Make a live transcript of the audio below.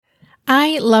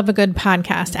I love a good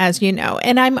podcast, as you know,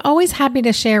 and I'm always happy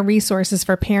to share resources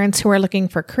for parents who are looking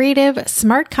for creative,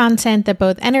 smart content that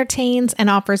both entertains and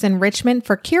offers enrichment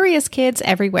for curious kids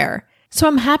everywhere. So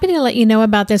I'm happy to let you know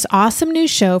about this awesome new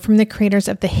show from the creators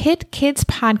of the hit kids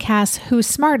podcast Who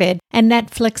Smarted and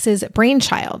Netflix's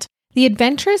Brainchild, the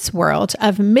adventurous world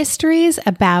of mysteries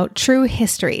about true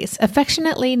histories,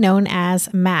 affectionately known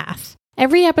as math.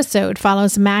 Every episode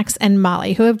follows Max and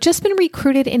Molly, who have just been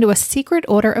recruited into a secret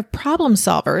order of problem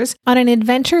solvers on an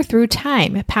adventure through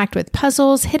time, packed with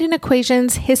puzzles, hidden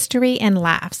equations, history, and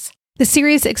laughs. The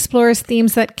series explores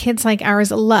themes that kids like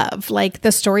ours love, like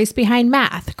the stories behind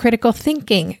math, critical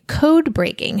thinking, code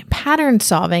breaking, pattern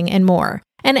solving, and more.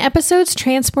 And episodes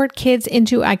transport kids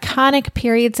into iconic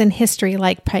periods in history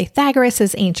like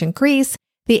Pythagoras' ancient Greece,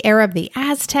 the era of the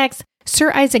Aztecs,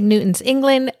 Sir Isaac Newton's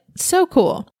England. So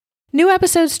cool. New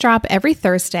episodes drop every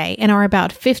Thursday and are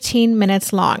about 15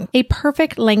 minutes long, a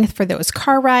perfect length for those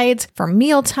car rides, for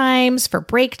meal times, for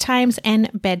break times,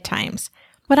 and bedtimes.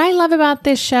 What I love about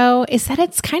this show is that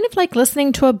it's kind of like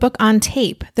listening to a book on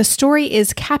tape. The story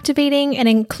is captivating and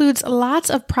includes lots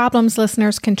of problems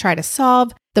listeners can try to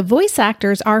solve. The voice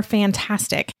actors are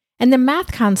fantastic, and the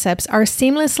math concepts are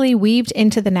seamlessly weaved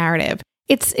into the narrative.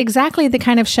 It's exactly the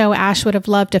kind of show Ash would have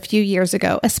loved a few years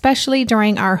ago, especially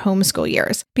during our homeschool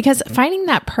years, because finding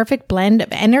that perfect blend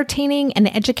of entertaining and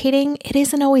educating, it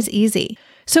isn't always easy.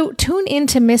 So tune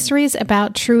into Mysteries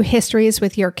About True Histories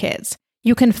with your kids.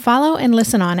 You can follow and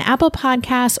listen on Apple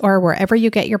Podcasts or wherever you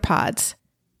get your pods.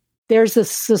 There's a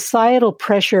societal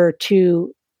pressure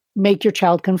to make your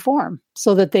child conform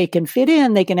so that they can fit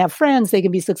in, they can have friends, they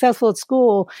can be successful at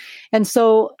school. And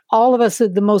so all of us,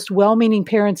 the most well-meaning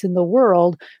parents in the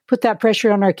world, put that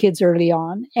pressure on our kids early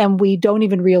on. And we don't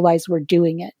even realize we're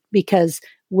doing it because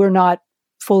we're not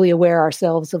fully aware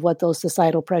ourselves of what those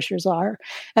societal pressures are.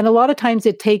 And a lot of times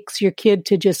it takes your kid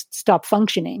to just stop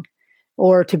functioning,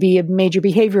 or to be a major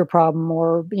behavior problem,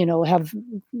 or, have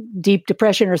deep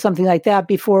depression or something like that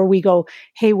before we go,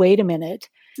 hey, wait a minute.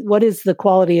 What is the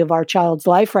quality of our child's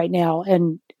life right now?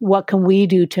 And what can we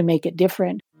do to make it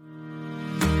different?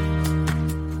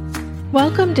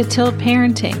 Welcome to Tilt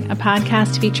Parenting, a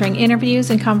podcast featuring interviews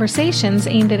and conversations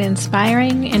aimed at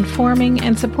inspiring, informing,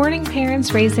 and supporting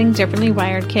parents raising differently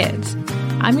wired kids.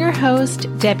 I'm your host,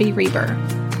 Debbie Reber.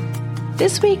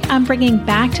 This week, I'm bringing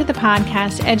back to the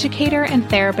podcast educator and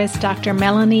therapist Dr.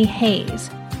 Melanie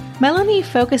Hayes. Melanie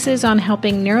focuses on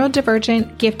helping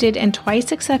neurodivergent, gifted, and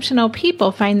twice exceptional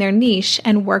people find their niche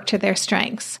and work to their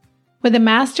strengths. With a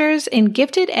master's in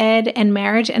gifted ed and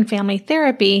marriage and family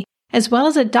therapy, as well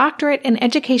as a doctorate in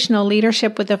educational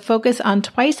leadership with a focus on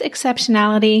twice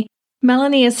exceptionality,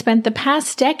 Melanie has spent the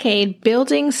past decade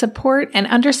building support and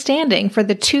understanding for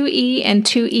the 2E and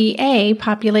 2EA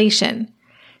population.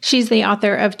 She's the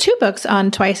author of 2 books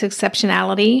on twice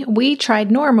exceptionality, We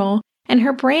Tried Normal, and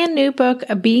her brand new book,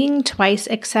 Being Twice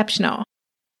Exceptional.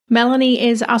 Melanie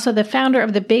is also the founder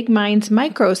of the Big Minds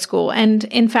Micro School, and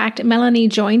in fact, Melanie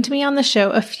joined me on the show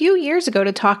a few years ago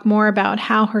to talk more about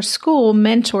how her school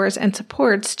mentors and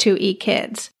supports 2E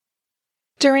kids.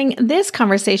 During this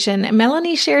conversation,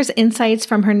 Melanie shares insights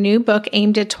from her new book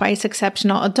aimed at twice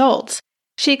exceptional adults.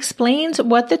 She explains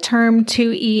what the term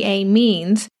 2EA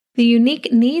means, the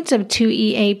unique needs of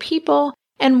 2EA people,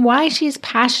 and why she's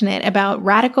passionate about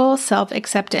radical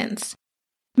self-acceptance.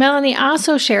 Melanie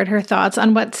also shared her thoughts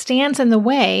on what stands in the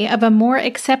way of a more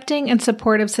accepting and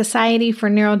supportive society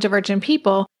for neurodivergent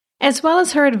people, as well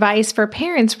as her advice for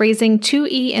parents raising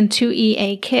 2E and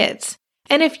 2EA kids.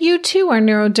 And if you too are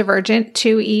neurodivergent,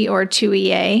 2E or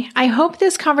 2EA, I hope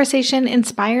this conversation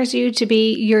inspires you to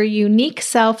be your unique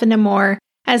self in a more,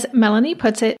 as Melanie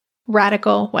puts it,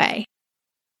 radical way.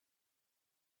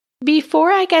 Before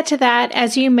I get to that,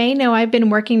 as you may know, I've been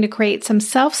working to create some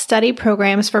self-study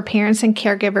programs for parents and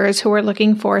caregivers who are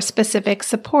looking for specific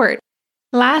support.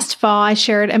 Last fall, I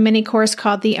shared a mini course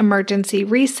called the Emergency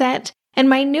Reset, and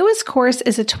my newest course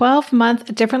is a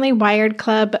 12-month Differently Wired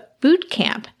Club boot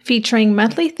camp featuring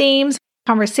monthly themes,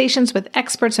 conversations with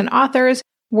experts and authors,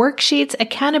 worksheets,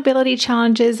 accountability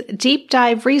challenges, deep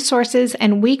dive resources,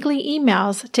 and weekly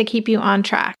emails to keep you on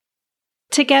track.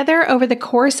 Together, over the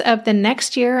course of the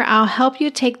next year, I'll help you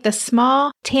take the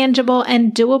small, tangible,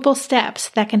 and doable steps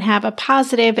that can have a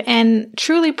positive and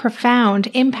truly profound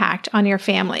impact on your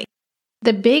family.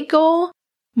 The big goal?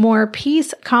 More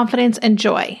peace, confidence, and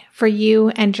joy for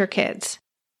you and your kids.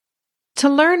 To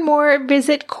learn more,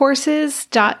 visit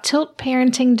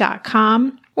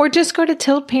courses.tiltparenting.com or just go to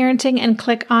Tilt Parenting and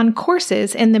click on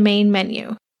Courses in the main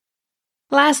menu.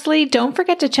 Lastly, don't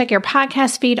forget to check your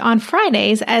podcast feed on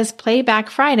Fridays as Playback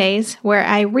Fridays, where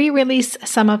I re-release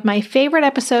some of my favorite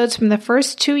episodes from the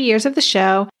first 2 years of the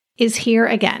show, is here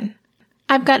again.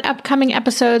 I've got upcoming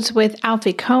episodes with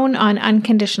Alfie Cohn on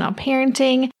unconditional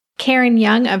parenting, Karen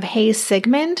Young of Hey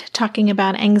Sigmund talking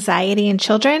about anxiety in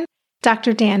children,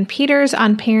 Dr. Dan Peters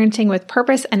on parenting with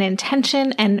purpose and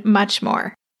intention, and much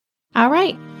more. All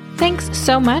right, thanks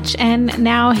so much, and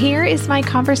now here is my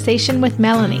conversation with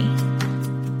Melanie.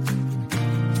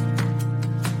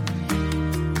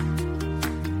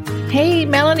 Hey,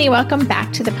 Melanie, welcome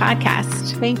back to the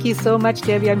podcast. Thank you so much,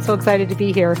 Debbie. I'm so excited to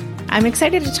be here. I'm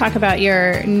excited to talk about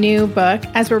your new book.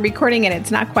 As we're recording it,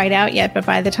 it's not quite out yet, but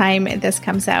by the time this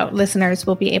comes out, listeners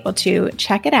will be able to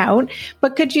check it out.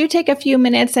 But could you take a few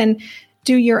minutes and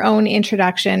do your own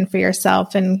introduction for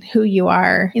yourself and who you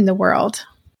are in the world?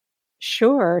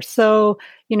 Sure. So,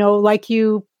 like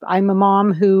you, I'm a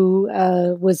mom who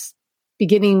was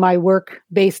beginning my work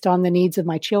based on the needs of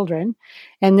my children.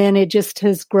 And then it just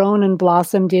has grown and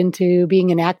blossomed into being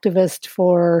an activist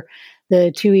for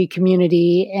the 2E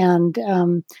community and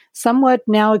somewhat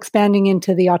now expanding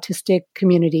into the autistic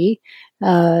community.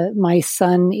 My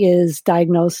son is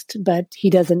diagnosed, but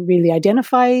he doesn't really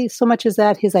identify so much as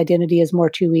that. His identity is more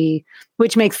 2E,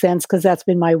 which makes sense because that's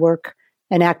been my work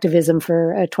and activism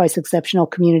for a Twice Exceptional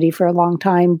community for a long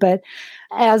time. But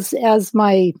as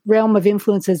my realm of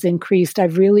influence has increased,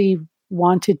 I've really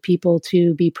wanted people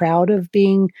to be proud of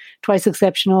being Twice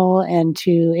Exceptional and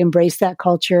to embrace that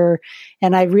culture.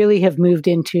 And I really have moved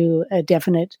into a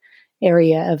definite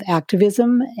area of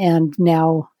activism and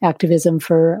now activism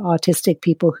for autistic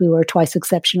people who are Twice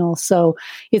Exceptional. So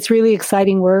it's really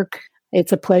exciting work.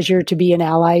 It's a pleasure to be an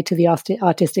ally to the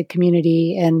autistic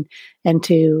community and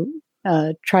to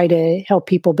try to help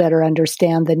people better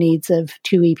understand the needs of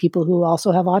 2E people who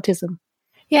also have autism.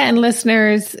 Yeah, and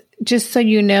listeners, just so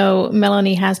you know,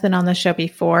 Melanie has been on the show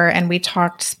before, and we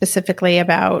talked specifically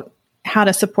about how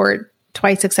to support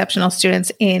Twice Exceptional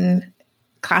students in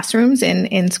classrooms,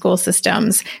 in school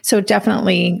systems. So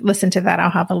definitely listen to that.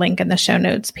 I'll have a link in the show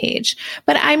notes page.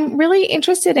 But I'm really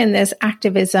interested in this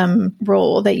activism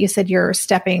role that you said you're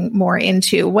stepping more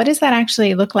into. What does that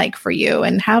actually look like for you?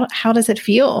 And how does it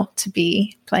feel to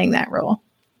be playing that role?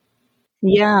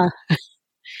 Yeah.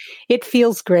 It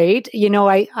feels great.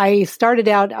 I started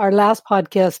out, our last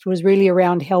podcast was really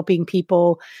around helping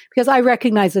people because I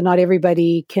recognize that not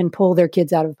everybody can pull their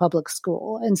kids out of public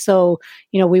school. And so,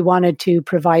 we wanted to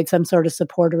provide some sort of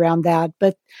support around that.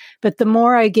 But the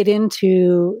more I get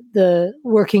into the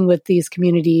working with these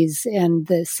communities and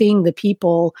seeing the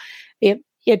people, it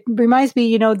reminds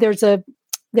me,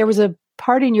 there was a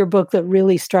part in your book that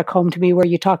really struck home to me where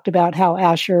you talked about how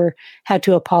Asher had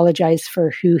to apologize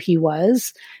for who he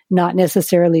was, not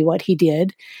necessarily what he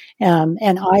did. And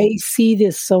I see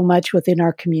this so much within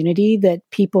our community that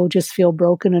people just feel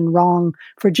broken and wrong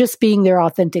for just being their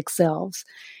authentic selves.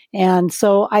 And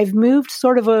so I've moved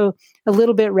sort of a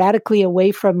little bit radically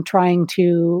away from trying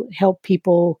to help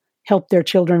people help their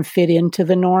children fit into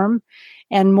the norm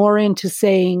and more into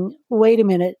saying, wait a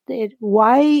minute,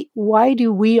 why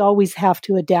do we always have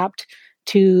to adapt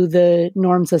to the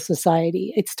norms of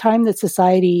society? It's time that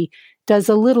society does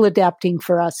a little adapting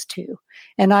for us too.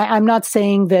 And I'm not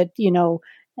saying that,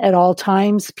 at all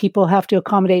times people have to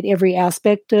accommodate every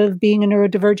aspect of being a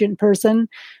neurodivergent person,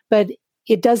 but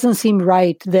it doesn't seem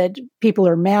right that people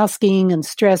are masking and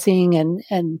stressing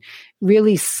and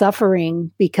really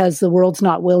suffering because the world's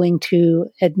not willing to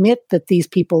admit that these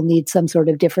people need some sort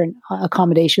of different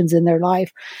accommodations in their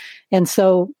life. And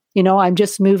so, I'm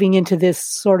just moving into this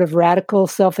sort of radical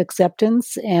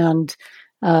self-acceptance and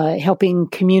helping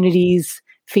communities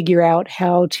figure out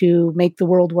how to make the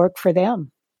world work for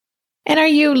them. And are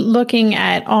you looking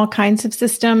at all kinds of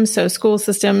systems? So school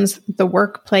systems, the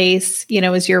workplace,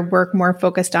 is your work more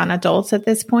focused on adults at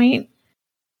this point?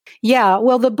 Yeah,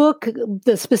 well,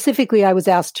 specifically, I was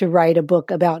asked to write a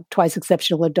book about Twice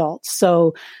Exceptional adults.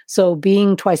 So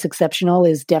being Twice Exceptional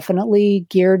is definitely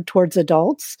geared towards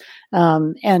adults,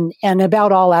 and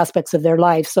about all aspects of their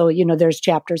life. So, there's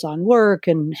chapters on work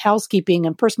and housekeeping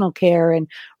and personal care and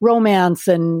romance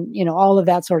and, all of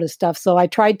that sort of stuff. So I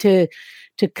tried to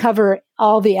cover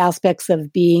all the aspects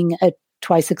of being a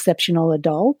Twice Exceptional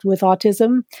adult with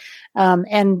autism.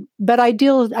 But I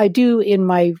do in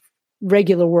my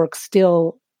regular work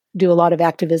still do a lot of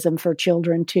activism for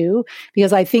children too,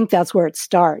 because I think that's where it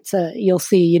starts. You'll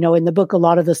see, in the book, a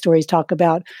lot of the stories talk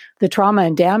about the trauma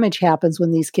and damage happens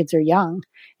when these kids are young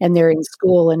and they're in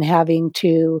school and having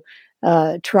to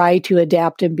try to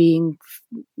adapt and being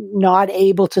not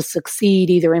able to succeed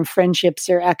either in friendships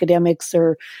or academics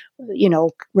or,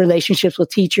 relationships with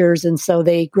teachers. And so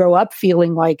they grow up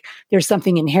feeling like there's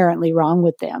something inherently wrong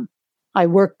with them. I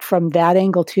worked from that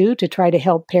angle too, to try to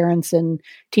help parents and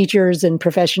teachers and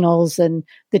professionals and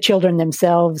the children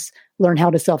themselves learn how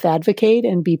to self-advocate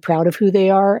and be proud of who they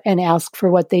are and ask for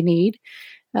what they need.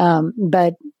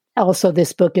 But also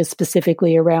this book is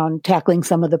specifically around tackling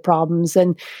some of the problems.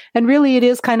 And really it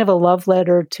is kind of a love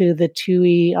letter to the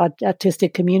 2E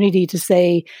autistic community to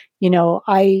say,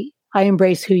 I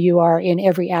embrace who you are in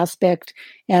every aspect,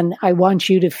 and I want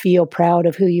you to feel proud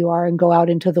of who you are and go out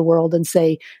into the world and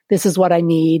say, this is what I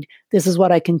need, this is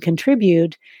what I can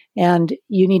contribute, and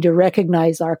you need to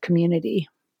recognize our community.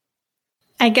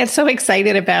 I get so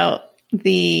excited about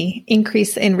the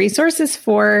increase in resources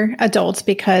for adults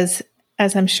because,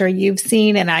 as I'm sure you've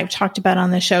seen and I've talked about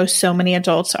on the show, so many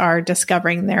adults are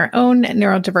discovering their own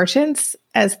neurodivergence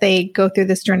as they go through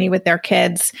this journey with their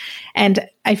kids. And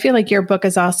I feel like your book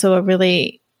is also a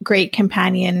really great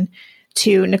companion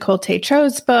to Nicole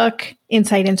Tétrault's book,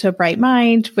 Insight into a Bright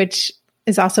Mind, which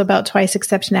is also about twice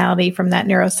exceptionality from that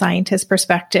neuroscientist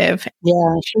perspective.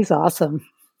 Yeah, she's awesome.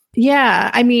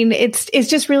 Yeah, I mean, it's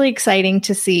just really exciting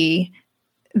to see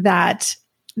that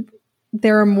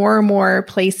there are more and more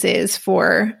places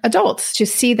for adults to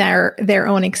see their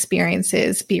own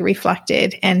experiences be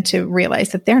reflected and to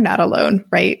realize that they're not alone,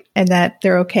 right? And that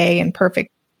they're okay and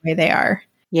perfect the way they are.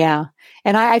 Yeah.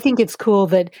 And I think it's cool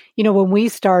that, when we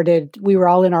started, we were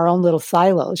all in our own little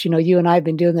silos. You and I have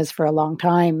been doing this for a long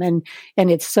time. And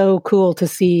it's so cool to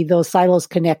see those silos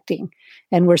connecting.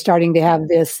 And we're starting to have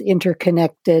this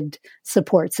interconnected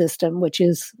support system,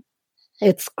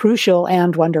 it's crucial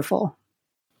and wonderful.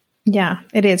 Yeah,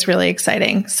 it is really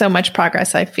exciting. So much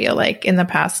progress, I feel like, in the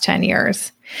past 10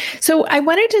 years. So I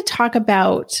wanted to talk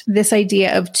about this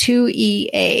idea of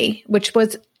 2EA, which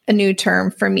was a new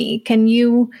term for me. Can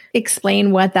you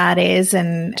explain what that is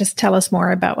and just tell us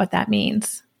more about what that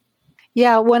means?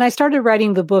 Yeah, when I started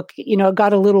writing the book, it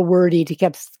got a little wordy to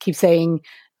keep saying,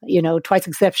 twice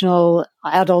exceptional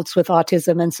adults with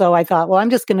autism. And so I thought, well, I'm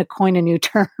just going to coin a new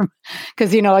term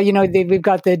because, we've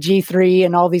got the G3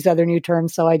 and all these other new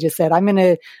terms. So I just said, I'm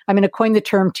going to coin the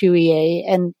term 2EA.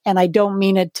 And I don't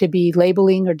mean it to be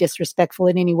labeling or disrespectful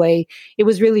in any way. It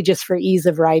was really just for ease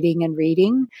of writing and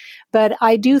reading. But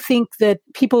I do think that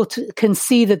people can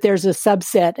see that there's a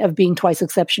subset of being twice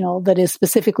exceptional that is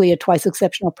specifically a twice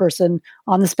exceptional person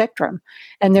on the spectrum.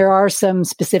 And there are some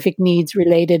specific needs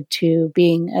related to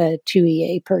being a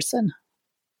 2EA person.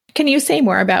 Can you say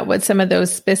more about what some of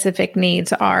those specific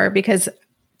needs are? Because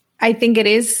I think it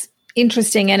is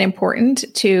interesting and important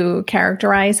to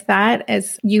characterize that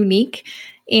as unique.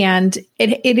 And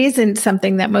it isn't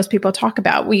something that most people talk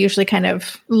about. We usually kind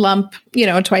of lump,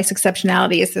 twice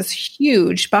exceptionality as this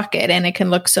huge bucket, and it can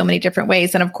look so many different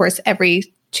ways. And of course, every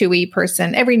 2E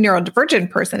person, every neurodivergent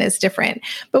person is different.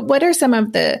 But what are some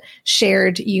of the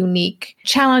shared unique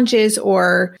challenges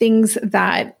or things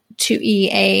that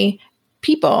 2EA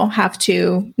people have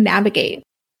to navigate?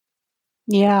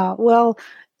 Yeah, well,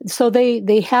 so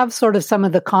they have sort of some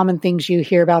of the common things you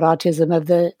hear about autism, of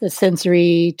the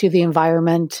sensory to the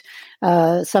environment,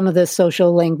 some of the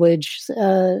social language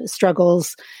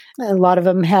struggles. A lot of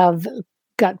them have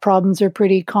gut problems are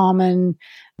pretty common.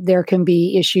 There can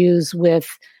be issues with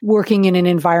working in an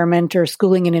environment or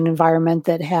schooling in an environment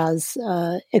that has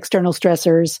external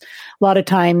stressors. A lot of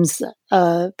times,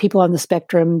 people on the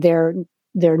spectrum, their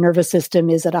nervous system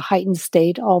is at a heightened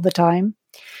state all the time.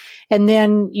 And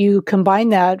then you combine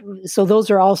that. So those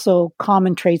are also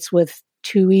common traits with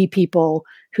 2E people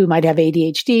who might have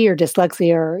ADHD or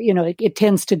dyslexia, or, it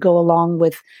tends to go along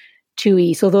with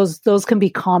 2E. So those can be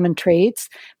common traits.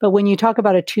 But when you talk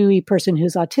about a 2E person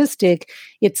who's autistic,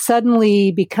 it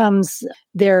suddenly becomes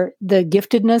the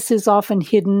giftedness is often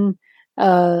hidden.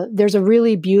 There's a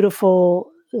really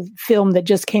beautiful film that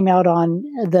just came out on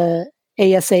the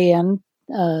ASAN,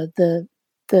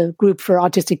 the group for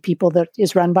autistic people that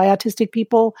is run by autistic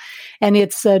people. And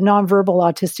it's nonverbal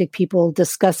autistic people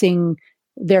discussing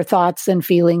their thoughts and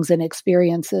feelings and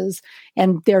experiences.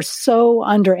 And they're so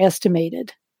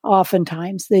underestimated.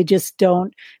 Oftentimes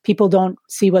people don't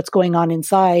see what's going on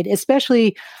inside,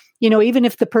 especially, even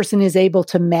if the person is able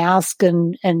to mask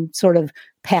and sort of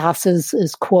pass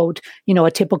as quote,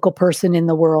 a typical person in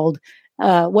the world.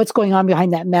 What's going on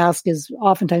behind that mask is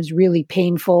oftentimes really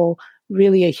painful,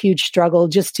 really a huge struggle.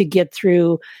 Just to get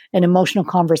through an emotional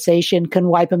conversation can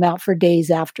wipe them out for days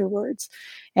afterwards.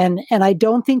 And I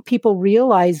don't think people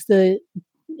realize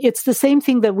it's the same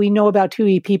thing that we know about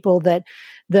 2E people, that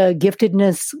the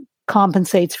giftedness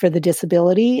compensates for the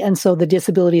disability. And so the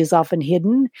disability is often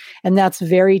hidden. And that's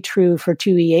very true for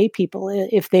 2EA people.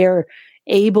 If they're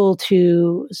able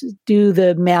to do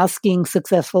the masking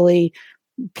successfully,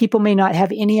 people may not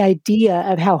have any idea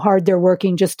of how hard they're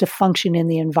working just to function in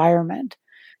the environment.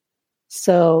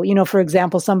 So, for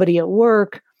example, somebody at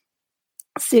work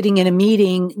sitting in a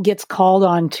meeting gets called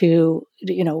on to,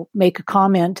 make a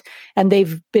comment, and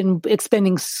they've been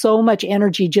expending so much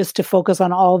energy just to focus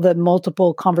on all the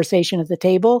multiple conversation at the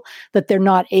table that they're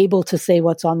not able to say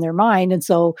what's on their mind. And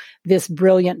so this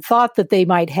brilliant thought that they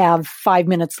might have 5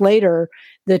 minutes later,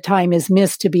 the time is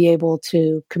missed to be able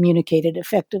to communicate it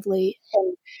effectively.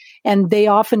 And they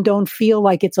often don't feel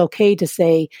like it's okay to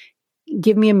say,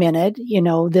 give me a minute,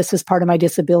 this is part of my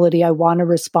disability. I want to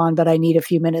respond, but I need a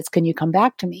few minutes. Can you come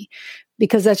back to me?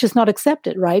 Because that's just not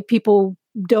accepted, right? People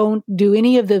don't do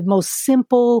any of the most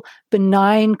simple,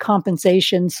 benign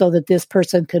compensation so that this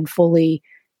person can fully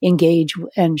engage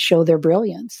and show their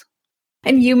brilliance.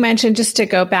 And you mentioned, just to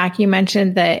go back, you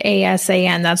mentioned the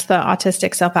ASAN, that's the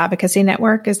Autistic Self-Advocacy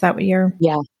Network. Is that what you're?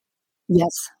 Yeah.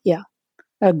 Yes. Yeah.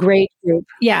 A great group.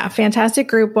 Yeah, fantastic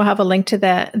group. We'll have a link to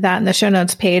that in the show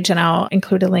notes page, and I'll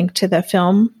include a link to the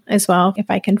film as well, if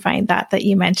I can find that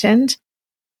you mentioned.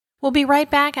 We'll be right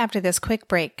back after this quick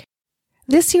break.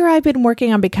 This year, I've been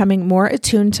working on becoming more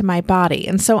attuned to my body,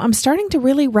 and so I'm starting to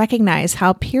really recognize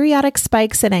how periodic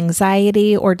spikes in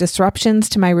anxiety or disruptions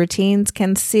to my routines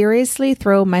can seriously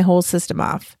throw my whole system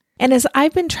off. And as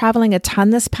I've been traveling a ton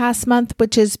this past month,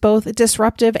 which is both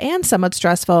disruptive and somewhat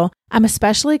stressful, I'm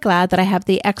especially glad that I have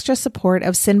the extra support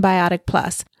of Synbiotic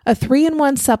Plus, a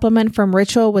 3-in-1 supplement from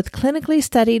Ritual with clinically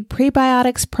studied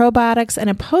prebiotics, probiotics, and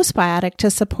a postbiotic to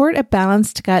support a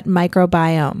balanced gut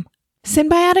microbiome.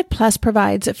 Synbiotic Plus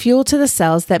provides fuel to the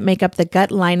cells that make up the gut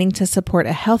lining to support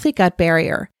a healthy gut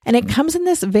barrier. And it comes in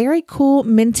this very cool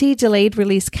minty delayed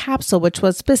release capsule, which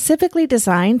was specifically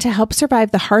designed to help survive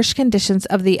the harsh conditions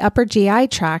of the upper GI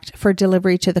tract for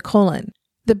delivery to the colon.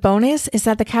 The bonus is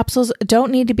that the capsules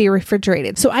don't need to be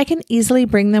refrigerated, so I can easily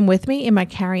bring them with me in my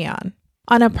carry-on.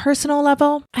 On a personal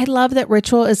level, I love that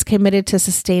Ritual is committed to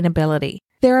sustainability.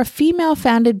 They're a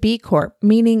female-founded B Corp,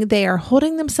 meaning they are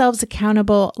holding themselves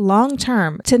accountable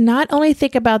long-term to not only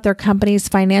think about their company's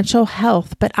financial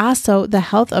health, but also the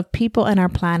health of people and our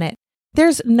planet.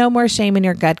 There's no more shame in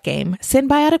your gut game.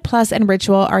 Synbiotic Plus and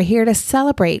Ritual are here to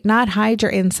celebrate, not hide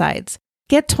your insides.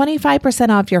 Get 25%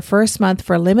 off your first month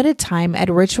for a limited time at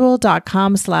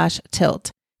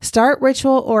ritual.com/tilt. Start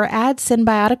Ritual or add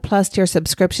Synbiotic Plus to your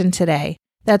subscription today.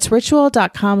 That's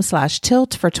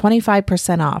ritual.com/tilt for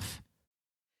 25% off.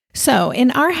 So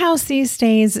in our house these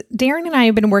days, Darren and I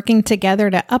have been working together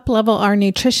to up-level our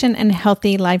nutrition and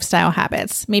healthy lifestyle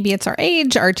habits. Maybe it's our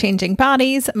age, our changing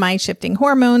bodies, my shifting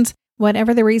hormones.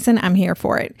 Whatever the reason, I'm here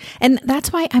for it. And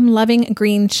that's why I'm loving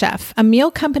Green Chef, a meal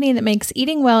company that makes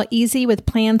eating well easy with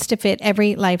plans to fit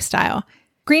every lifestyle.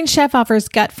 Green Chef offers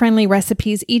gut-friendly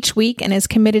recipes each week and is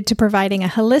committed to providing a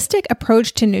holistic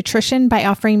approach to nutrition by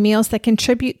offering meals that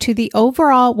contribute to the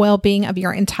overall well-being of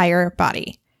your entire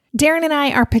body. Darren and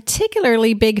I are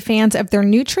particularly big fans of their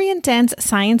nutrient-dense,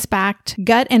 science-backed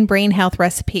gut and brain health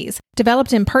recipes,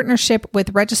 developed in partnership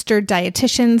with registered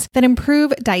dietitians that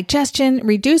improve digestion,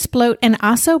 reduce bloat, and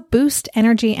also boost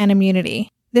energy and immunity.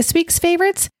 This week's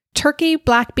favorites? Turkey,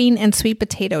 black bean, and sweet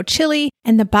potato chili,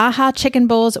 and the Baja chicken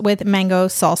bowls with mango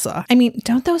salsa. I mean,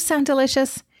 don't those sound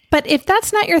delicious? But if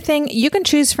that's not your thing, you can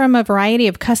choose from a variety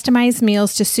of customized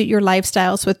meals to suit your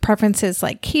lifestyles with preferences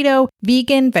like keto,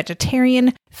 vegan,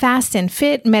 vegetarian, fast and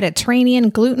fit, Mediterranean,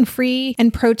 gluten-free,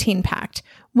 and protein-packed.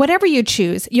 Whatever you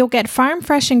choose, you'll get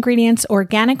farm-fresh ingredients,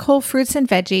 organic whole fruits and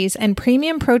veggies, and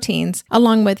premium proteins,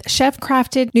 along with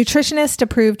chef-crafted,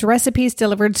 nutritionist-approved recipes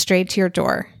delivered straight to your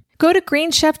door. Go to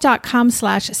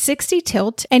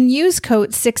greenchef.com/60tilt and use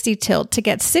code 60tilt to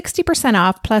get 60%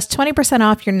 off plus 20%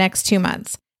 off your next 2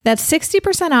 months. That's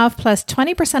 60% off plus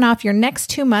 20% off your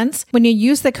next 2 months when you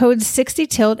use the code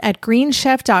 60tilt at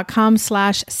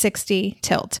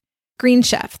greenchef.com/60tilt. Green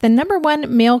Chef, the #1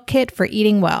 meal kit for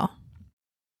eating well.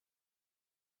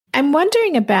 I'm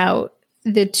wondering about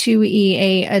the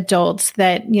 2EA adults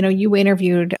that, you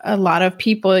interviewed a lot of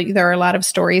people. There are a lot of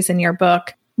stories in your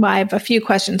book. Well, I have a few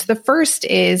questions. The first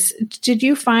is, did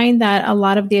you find that a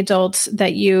lot of the adults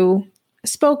that you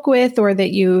spoke with or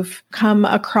that you've come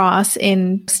across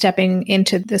in stepping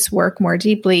into this work more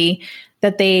deeply,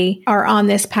 that they are on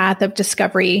this path of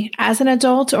discovery as an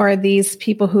adult, or are these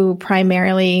people who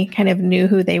primarily kind of knew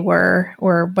who they were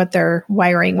or what their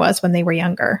wiring was when they were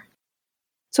younger?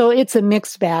 So it's a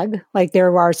mixed bag. Like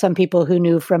there are some people who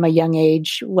knew from a young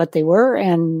age what they were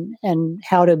and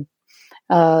how to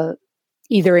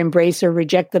either embrace or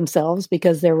reject themselves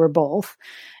because there were both.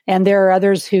 And there are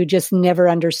others who just never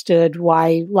understood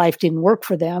why life didn't work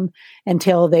for them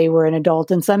until they were an adult.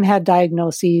 And some had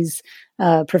diagnoses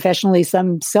professionally,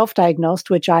 some self-diagnosed,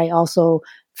 which I also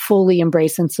fully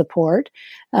embrace and support.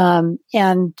 And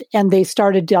they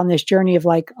started on this journey of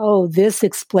like, oh, this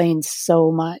explains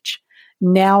so much.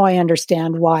 Now I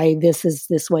understand why this is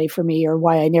this way for me, or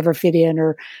why I never fit in,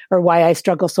 or why I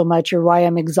struggle so much, or why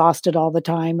I'm exhausted all the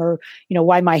time, or,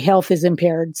 why my health is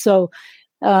impaired. So,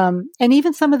 and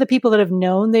even some of the people that have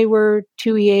known they were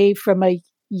 2EA from a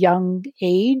young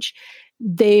age,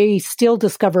 they still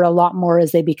discover a lot more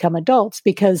as they become adults,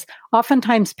 because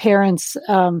oftentimes parents,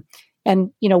 and,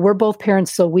 we're both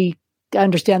parents, so we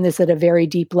understand this at a very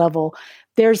deep level.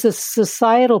 There's a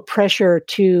societal pressure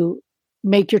to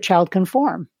make your child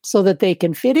conform so that they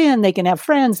can fit in, they can have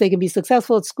friends, they can be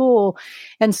successful at school.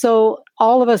 And so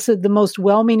all of us, the most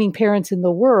well-meaning parents in the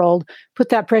world, put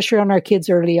that pressure on our kids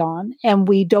early on. And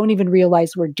we don't even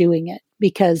realize we're doing it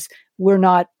because we're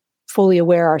not fully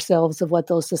aware ourselves of what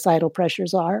those societal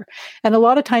pressures are. And a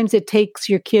lot of times it takes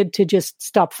your kid to just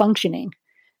stop functioning,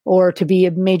 or to be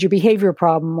a major behavior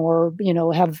problem, or,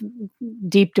 have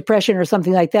deep depression or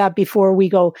something like that, before we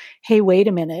go, hey, wait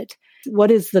a minute.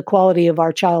 What is the quality of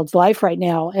our child's life right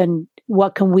now? And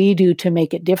what can we do to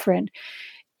make it different?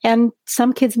 And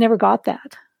some kids never got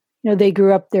that. They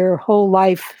grew up their whole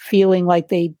life feeling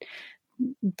like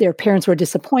their parents were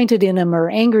disappointed in them, or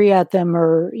angry at them,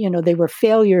 or, they were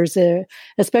failures,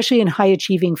 especially in high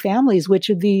achieving families, which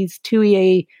of these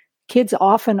 2EA kids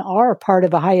often are part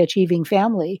of a high achieving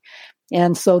family.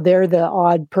 And so they're the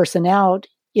odd person out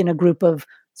in a group of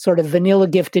sort of vanilla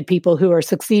gifted people who are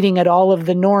succeeding at all of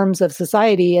the norms of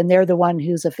society, and they're the one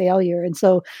who's a failure. And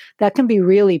so that can be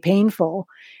really painful.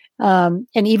 And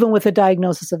even with a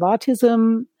diagnosis of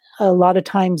autism, a lot of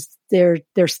times they're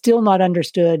still not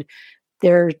understood.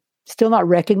 They're still not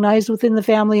recognized within the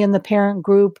family and the parent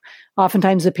group.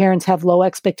 Oftentimes the parents have low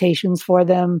expectations for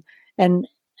them. And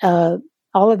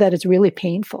all of that is really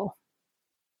painful.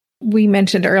 We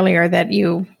mentioned earlier that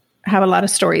you have a lot of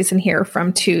stories in here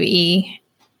from 2E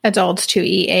adults,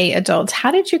 2EA adults. How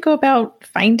did you go about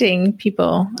finding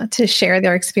people to share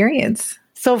their experience?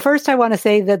 So first, I want to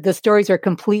say that the stories are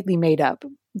completely made up.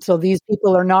 So these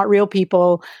people are not real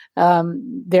people.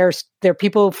 They're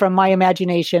people from my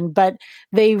imagination, but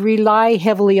they rely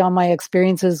heavily on my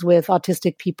experiences with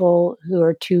autistic people who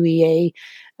are 2EA,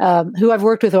 who I've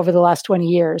worked with over the last 20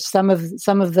 years. Some of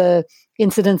the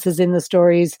incidences in the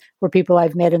stories were people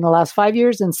I've met in the last 5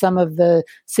 years, and some of the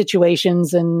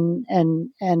situations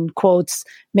and quotes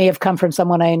may have come from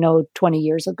someone I know 20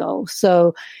 years ago.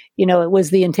 So, it was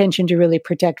the intention to really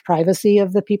protect privacy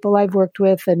of the people I've worked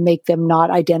with and make them not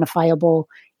identifiable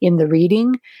in the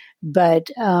reading.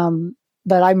 But I'm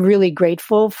really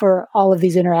grateful for all of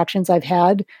these interactions I've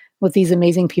had with these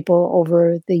amazing people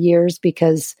over the years,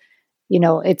 because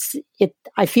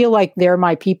I feel like they're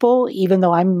my people, even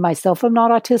though I myself am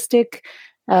not autistic.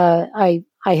 I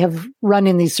have run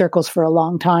in these circles for a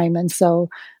long time. And so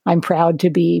I'm proud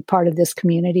to be part of this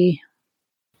community.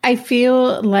 I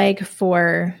feel like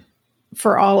for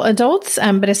all adults,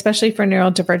 but especially for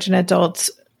neurodivergent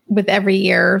adults, with every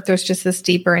year, there's just this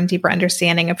deeper and deeper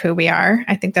understanding of who we are.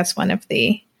 I think that's one of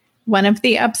the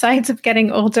upsides of getting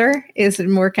older, is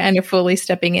more kind of fully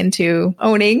stepping into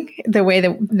owning the way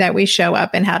that we show up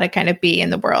and how to kind of be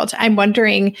in the world. I'm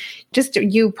wondering, just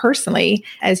you personally,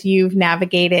 as you've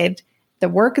navigated the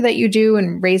work that you do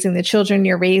and raising the children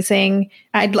you're raising,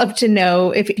 I'd love to know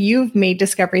if you've made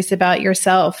discoveries about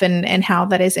yourself and how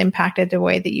that has impacted the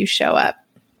way that you show up.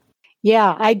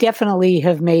 Yeah, I definitely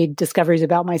have made discoveries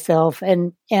about myself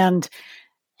and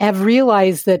have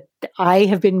realized that I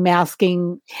have been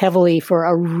masking heavily for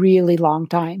a really long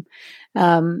time.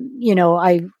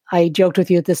 I joked with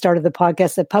you at the start of the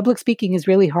podcast that public speaking is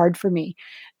really hard for me.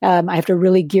 I have to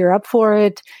really gear up for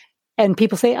it. And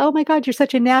people say, "Oh my God, you're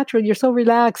such a natural. You're so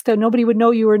relaxed. Nobody would know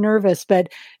you were nervous." But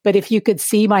if you could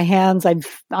see my hands,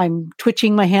 I'm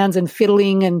twitching my hands and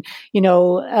fiddling, and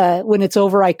when it's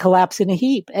over, I collapse in a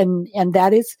heap. And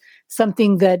that is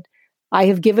something that I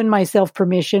have given myself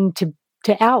permission to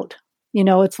out.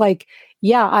 It's like,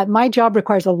 my job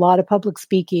requires a lot of public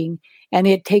speaking, and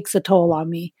it takes a toll on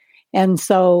me. And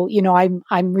so,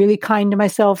 I'm really kind to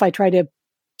myself. I try to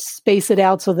space it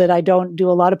out so that I don't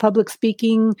do a lot of public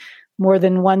speaking, more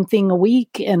than one thing a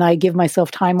week, and I give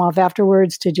myself time off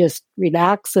afterwards to just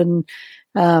relax and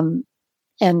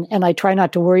I try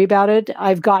not to worry about it.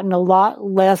 I've gotten a lot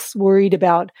less worried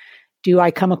about, do I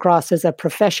come across as a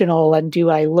professional and do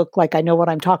I look like I know what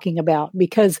I'm talking about?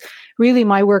 Because really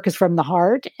my work is from the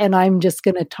heart, and I'm just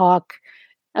going to talk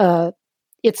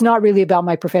it's not really about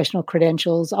my professional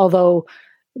credentials, although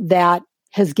that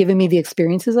has given me the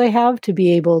experiences I have to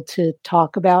be able to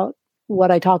talk about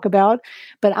what I talk about.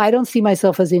 But I don't see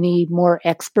myself as any more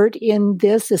expert in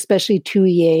this, especially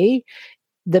 2EA.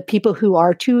 The people who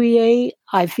are 2EA,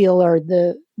 I feel, are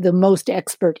the most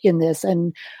expert in this.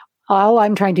 And all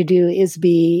I'm trying to do is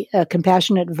be a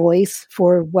compassionate voice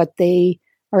for what they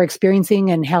are experiencing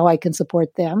and how I can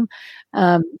support them.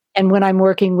 And when I'm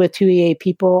working with 2EA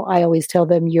people, I always tell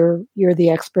them, you're the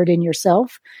expert in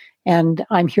yourself, and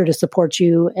I'm here to support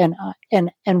you.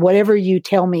 And whatever you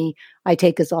tell me, I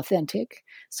take as authentic.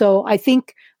 So I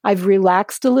think I've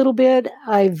relaxed a little bit.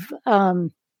 I've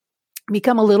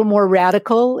become a little more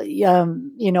radical.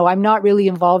 I'm not really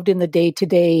involved in the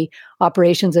day-to-day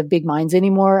operations of Big Minds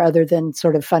anymore, other than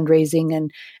sort of fundraising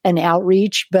and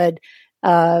outreach. But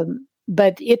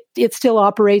it still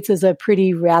operates as a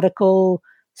pretty radical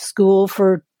school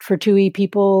for 2E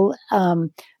people.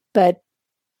 But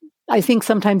I think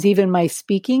sometimes even my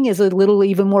speaking is a little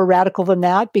even more radical than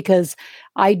that, because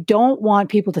I don't want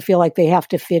people to feel like they have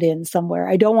to fit in somewhere.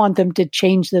 I don't want them to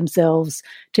change themselves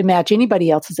to match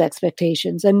anybody else's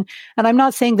expectations. And I'm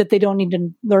not saying that they don't need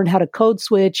to learn how to code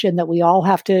switch and that we all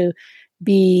have to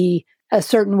be a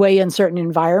certain way in certain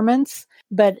environments.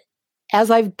 But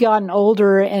as I've gotten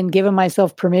older and given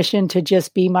myself permission to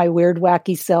just be my weird,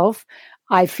 wacky self,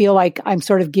 I feel like I'm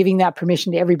sort of giving that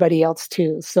permission to everybody else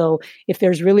too. So if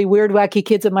there's really weird, wacky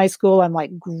kids at my school, I'm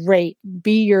like, great,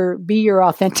 be your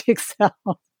authentic self.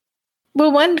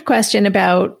 Well, one question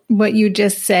about what you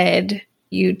just said,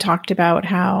 you talked about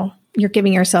how you're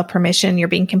giving yourself permission, you're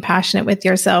being compassionate with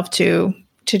yourself to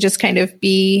just kind of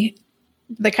be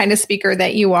the kind of speaker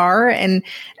that you are. And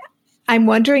I'm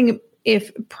wondering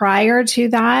if prior to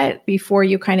that, before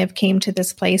you kind of came to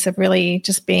this place of really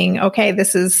just being, okay,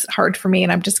 this is hard for me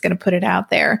and I'm just going to put it out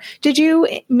there, did you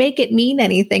make it mean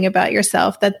anything about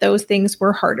yourself that those things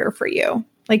were harder for you?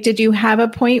 Like, did you have a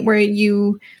point where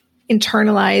you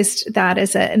internalized that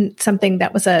as something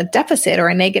that was a deficit or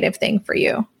a negative thing for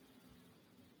you?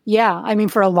 Yeah. I mean,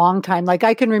 for a long time, like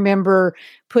I can remember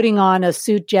putting on a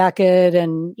suit jacket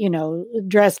and,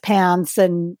 dress pants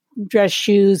and dress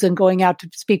shoes and going out to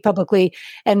speak publicly.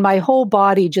 And my whole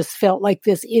body just felt like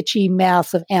this itchy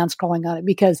mass of ants crawling on it,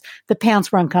 because the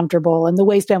pants were uncomfortable and the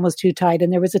waistband was too tight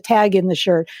and there was a tag in the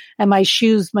shirt and my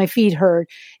feet hurt.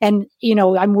 And,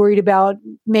 I'm worried about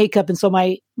makeup. And so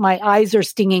my eyes are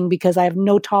stinging because I have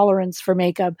no tolerance for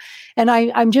makeup. And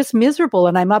I'm just miserable.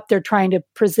 And I'm up there trying to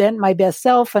present my best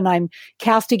self, and I'm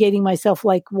castigating myself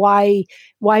like, why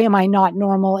am I not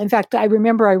normal? In fact, I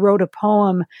remember I wrote a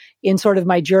poem in sort of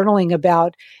my journaling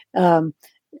about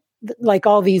like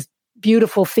all these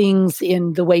beautiful things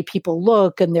in the way people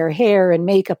look and their hair and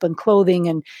makeup and clothing,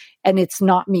 and it's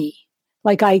not me.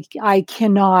 Like I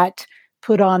cannot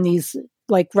put on these,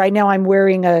 like right now I'm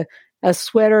wearing a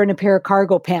sweater and a pair of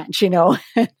cargo pants,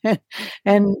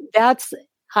 and that's,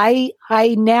 I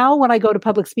now, when I go to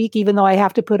public speak, even though I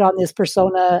have to put on this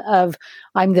persona of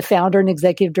I'm the founder and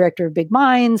executive director of Big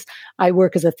Minds, I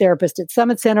work as a therapist at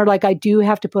Summit Center, like I do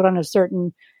have to put on a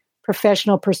certain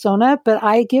professional persona, but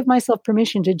I give myself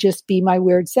permission to just be my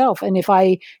weird self. And if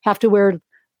I have to wear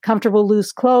comfortable,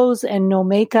 loose clothes and no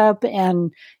makeup,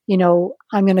 and,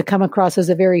 I'm going to come across as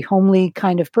a very homely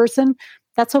kind of person,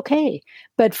 that's okay.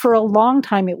 But for a long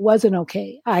time, it wasn't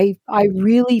okay. I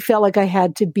really felt like I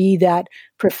had to be that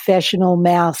professional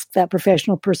mask, that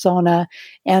professional persona.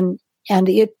 And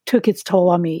it took its toll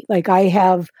on me. Like I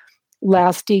have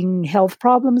lasting health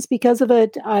problems because of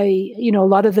it. A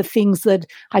lot of the things that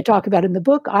I talk about in the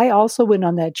book, I also went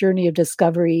on that journey of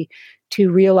discovery to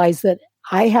realize that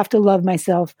I have to love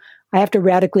myself. I have to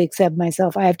radically accept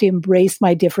myself. I have to embrace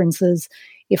my differences.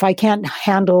 If I can't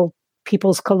handle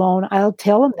people's cologne, I'll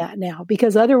tell them that now,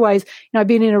 because otherwise, I've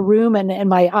been in a room and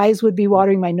my eyes would be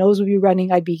watering, my nose would be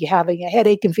running, I'd be having a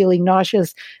headache and feeling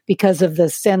nauseous because of the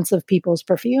sense of people's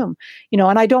perfume,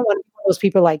 and I don't want those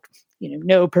people like,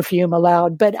 no perfume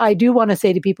allowed, but I do want to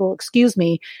say to people, excuse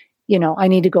me, I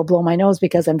need to go blow my nose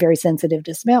because I'm very sensitive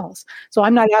to smells. So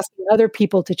I'm not asking other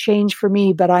people to change for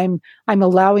me, but I'm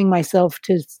allowing myself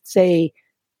to say,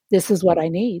 this is what I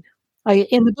need.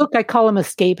 In the book, I call them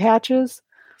escape hatches.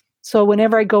 So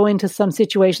whenever I go into some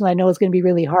situation I know is going to be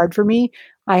really hard for me,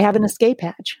 I have an escape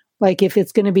hatch. Like if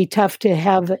it's going to be tough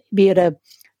to be at a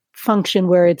function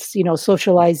where it's,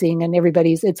 socializing and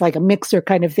it's like a mixer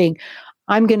kind of thing,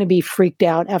 I'm going to be freaked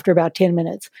out after about 10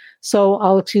 minutes. So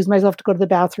I'll excuse myself to go to the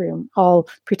bathroom. I'll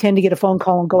pretend to get a phone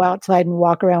call and go outside and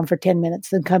walk around for 10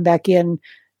 minutes and come back in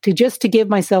to give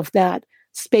myself that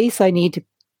space I need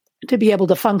to be able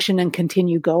to function and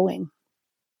continue going.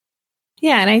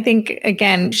 Yeah. And I think,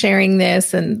 again, sharing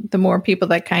this and the more people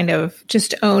that kind of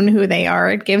just own who they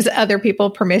are, it gives other people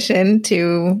permission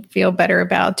to feel better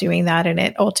about doing that. And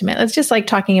it ultimately, it's just like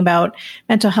talking about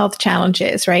mental health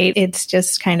challenges, right? It's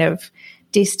just kind of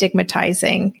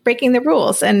destigmatizing, breaking the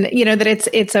rules and, that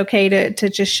it's okay to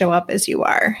just show up as you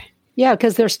are. Yeah,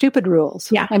 because they're stupid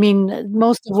rules. Yeah. I mean,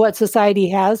 most of what society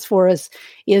has for us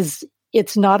is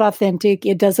it's not authentic.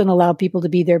 It doesn't allow people to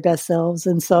be their best selves.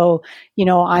 And so,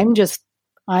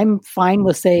 I'm fine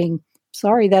with saying,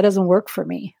 sorry, that doesn't work for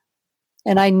me.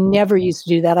 And I never used to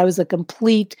do that. I was a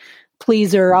complete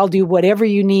pleaser. I'll do whatever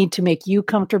you need to make you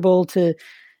comfortable, to,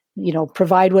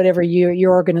 provide whatever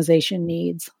your organization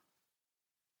needs.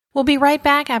 We'll be right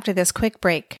back after this quick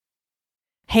break.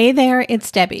 Hey there,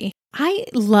 it's Debbie. I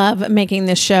love making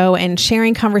this show and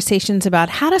sharing conversations about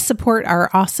how to support our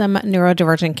awesome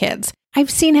neurodivergent kids. I've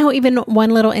seen how even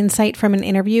one little insight from an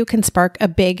interview can spark a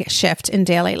big shift in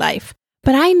daily life.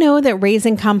 But I know that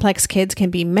raising complex kids can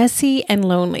be messy and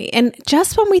lonely. And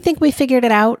just when we think we figured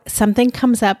it out, something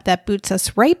comes up that boots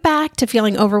us right back to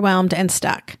feeling overwhelmed and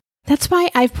stuck. That's why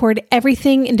I've poured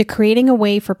everything into creating a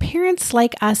way for parents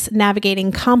like us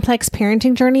navigating complex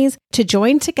parenting journeys to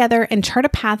join together and chart a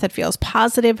path that feels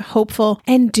positive, hopeful,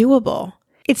 and doable.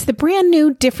 It's the brand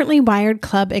new Differently Wired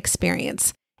Club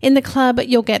experience. In the club,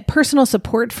 you'll get personal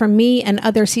support from me and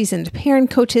other seasoned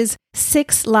parent coaches,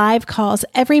 6 live calls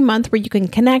every month where you can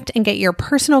connect and get your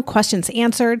personal questions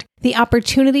answered, the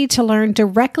opportunity to learn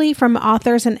directly from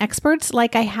authors and experts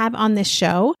like I have on this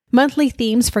show, monthly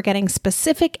themes for getting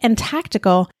specific and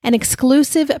tactical, an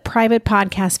exclusive private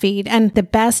podcast feed, and the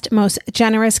best, most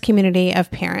generous community of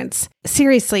parents.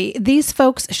 Seriously, these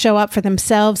folks show up for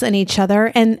themselves and each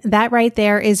other, and that right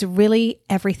there is really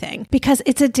everything, because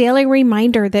it's a daily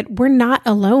reminder that we're not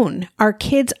alone. Our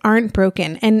kids aren't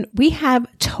broken, and we have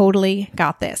totally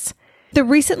got this. The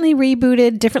recently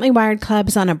rebooted Differently Wired Club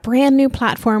is on a brand new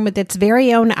platform with its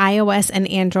very own iOS and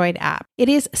Android app. It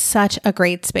is such a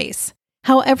great space.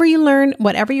 However you learn,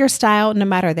 whatever your style, no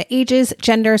matter the ages,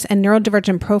 genders, and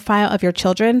neurodivergent profile of your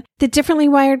children, the Differently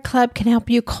Wired Club can help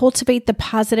you cultivate the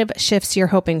positive shifts you're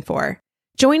hoping for.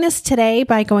 Join us today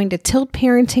by going to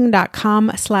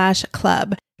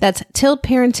tiltparenting.com/club. That's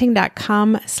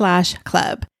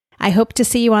tiltparenting.com/club. I hope to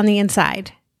see you on the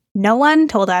inside. No one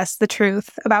told us the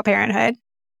truth about parenthood.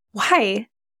 Why?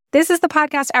 This is the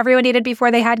podcast everyone needed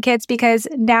before they had kids, because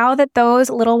now that those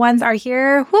little ones are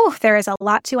here, there is a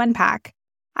lot to unpack.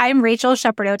 I'm Rachel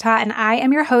Shepardota, and I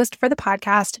am your host for the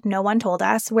podcast No One Told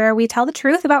Us, where we tell the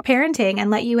truth about parenting and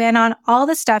let you in on all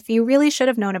the stuff you really should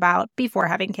have known about before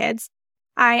having kids.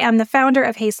 I am the founder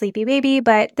of Hey Sleepy Baby,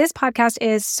 but this podcast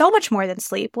is so much more than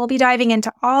sleep. We'll be diving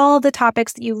into all the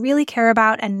topics that you really care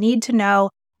about and need to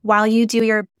know while you do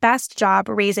your best job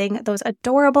raising those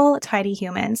adorable, tiny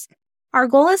humans. Our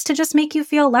goal is to just make you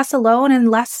feel less alone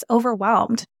and less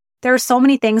overwhelmed. There are so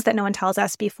many things that no one tells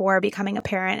us before becoming a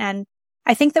parent, and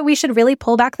I think that we should really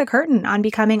pull back the curtain on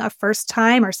becoming a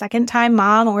first-time or second-time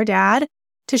mom or dad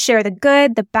to share the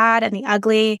good, the bad, and the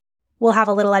ugly. We'll have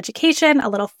a little education, a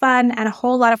little fun, and a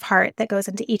whole lot of heart that goes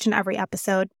into each and every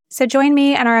episode. So join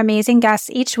me and our amazing guests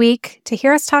each week to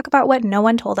hear us talk about what no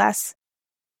one told us.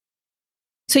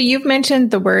 So you've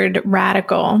mentioned the word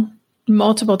radical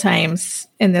multiple times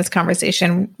in this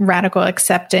conversation, radical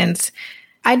acceptance.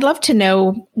 I'd love to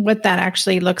know what that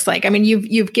actually looks like. I mean,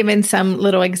 you've given some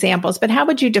little examples, but how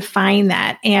would you define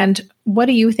that? And what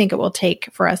do you think it will take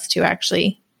for us to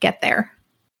actually get there?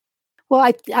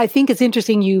 Well, I think it's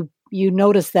interesting you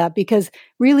notice that, because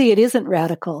really it isn't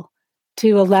radical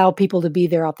to allow people to be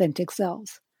their authentic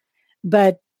selves.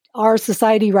 But our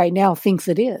society right now thinks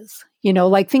it is.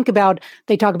 Think about,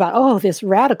 they talk about, this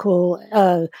radical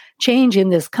change in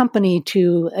this company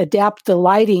to adapt the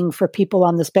lighting for people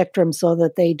on the spectrum so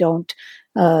that they don't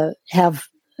have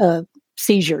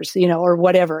seizures, or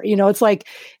whatever. It's like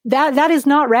that is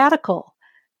not radical.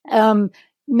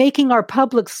 Making our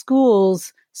public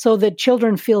schools so that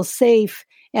children feel safe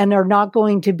and are not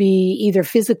going to be either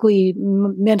physically,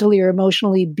 mentally, or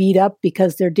emotionally beat up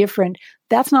because they're different,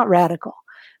 that's not radical.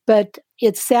 But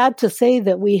it's sad to say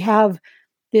that we have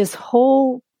this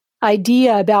whole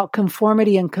idea about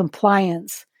conformity and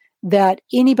compliance that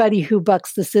anybody who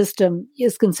bucks the system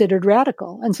is considered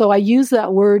radical. And so I use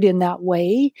that word in that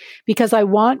way because I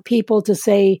want people to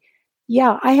say,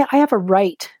 yeah, I have a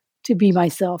right to be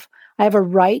myself. I have a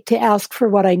right to ask for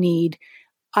what I need.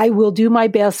 I will do my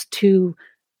best to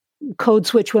code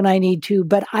switch when I need to,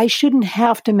 but I shouldn't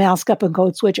have to mask up and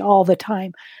code switch all the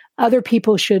time. Other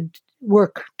people should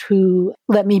work to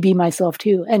let me be myself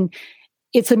too. And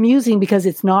it's amusing because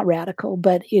it's not radical,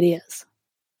 but it is.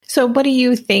 So what do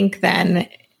you think then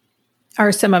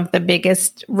are some of the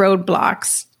biggest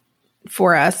roadblocks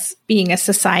for us being a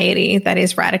society that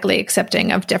is radically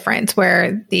accepting of difference,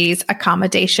 where these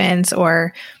accommodations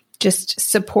or just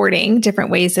supporting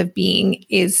different ways of being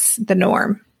is the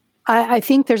norm? I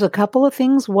think there's a couple of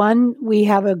things. One, we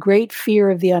have a great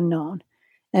fear of the unknown.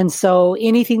 And so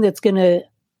anything that's going to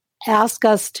ask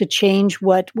us to change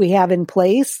what we have in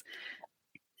place,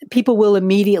 people will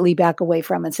immediately back away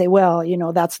from and say, well,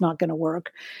 that's not going to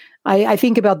work. I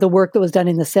think about the work that was done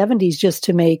in the 70s just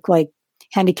to make like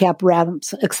handicap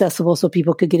ramps accessible so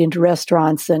people could get into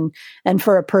restaurants, and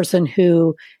for a person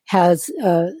who has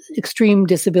extreme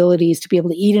disabilities to be able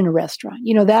to eat in a restaurant.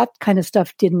 That kind of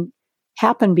stuff didn't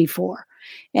happen before.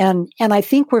 And I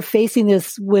think we're facing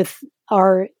this with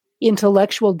our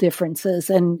intellectual differences.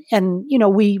 And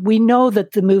we know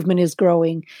that the movement is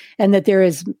growing and that there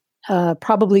is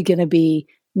probably going to be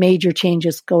major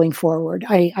changes going forward.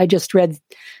 I just read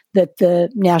that the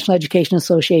National Education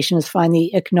Association has finally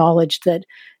acknowledged that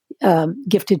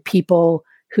gifted people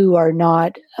who are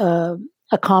not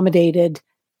accommodated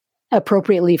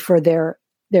appropriately for their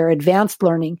advanced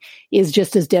learning is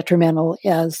just as detrimental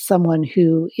as someone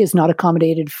who is not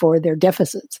accommodated for their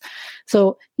deficits.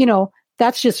 So,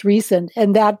 that's just recent,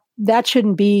 and that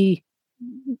shouldn't be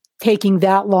taking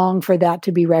that long for that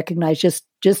to be recognized,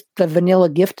 just the vanilla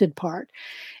gifted part.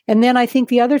 And then I think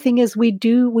the other thing is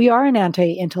we are an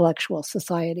anti-intellectual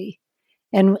society,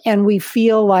 and we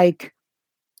feel like,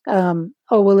 oh,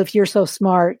 well, if you're so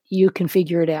smart, you can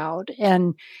figure it out.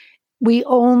 And we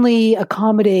only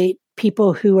accommodate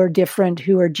people who are different,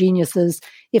 who are geniuses,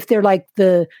 if they're like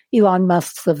the Elon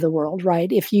Musks of the world,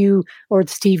 right? Or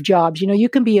Steve Jobs, you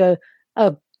can be a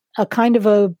kind of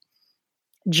a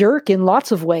jerk in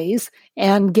lots of ways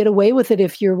and get away with it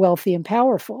if you're wealthy and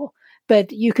powerful.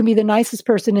 But you can be the nicest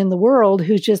person in the world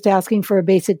who's just asking for a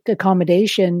basic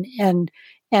accommodation, and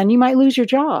you might lose your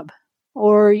job,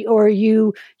 or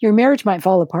your marriage might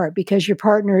fall apart because your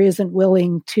partner isn't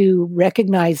willing to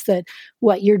recognize that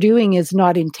what you're doing is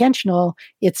not intentional.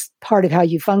 It's part of how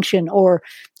you function, or,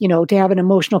 to have an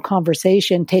emotional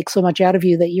conversation takes so much out of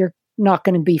you that you're not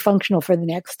going to be functional for the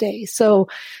next day. So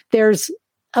there's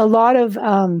a lot of,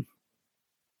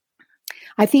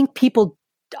 I think people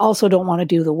also don't want to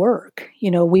do the work.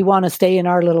 We want to stay in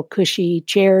our little cushy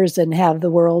chairs and have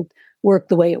the world work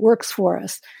the way it works for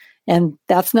us. And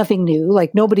that's nothing new.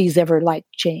 Like, nobody's ever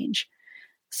liked change.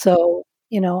 So,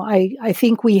 I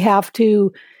think we have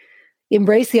to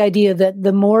embrace the idea that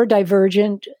the more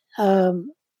divergent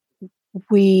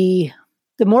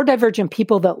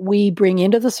people that we bring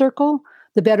into the circle,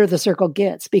 the better the circle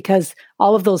gets, because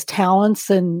all of those talents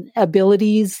and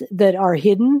abilities that are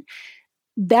hidden,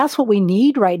 that's what we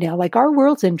need right now. Like, our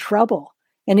world's in trouble,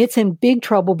 and it's in big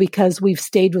trouble because we've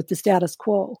stayed with the status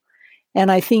quo. And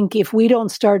I think if we don't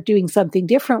start doing something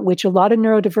different, which a lot of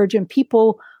neurodivergent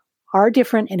people are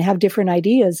different and have different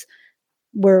ideas,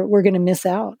 we're going to miss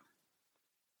out.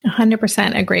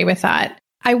 100% agree with that.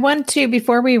 I want to,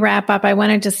 before we wrap up, I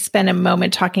want to just spend a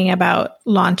moment talking about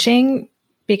launching,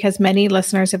 because many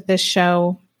listeners of this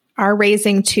show are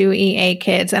raising 2 EA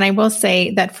kids. And I will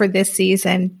say that for this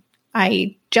season,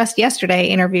 I just yesterday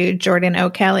interviewed Jordan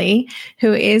O'Kelly,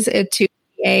 who is a 2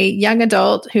 EA young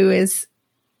adult who is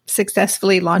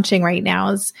successfully launching right now,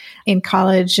 is in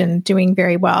college and doing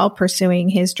very well, pursuing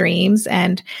his dreams.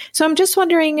 And so I'm just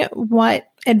wondering what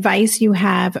advice you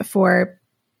have for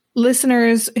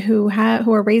listeners who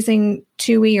are raising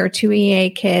 2E or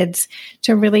 2EA kids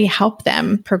to really help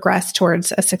them progress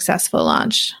towards a successful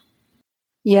launch.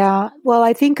 Yeah, well,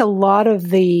 I think a lot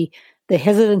of the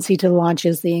hesitancy to launch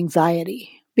is the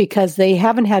anxiety, because they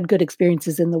haven't had good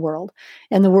experiences in the world,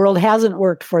 and the world hasn't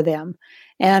worked for them.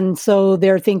 And so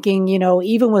they're thinking,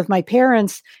 even with my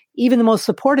parents, even the most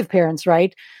supportive parents,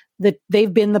 right, that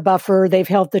they've been the buffer, they've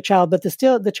helped the child, but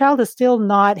the child has still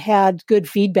not had good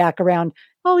feedback around,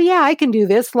 oh yeah, I can do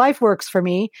this. Life works for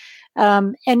me.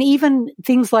 And even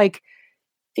things like,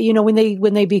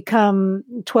 when they become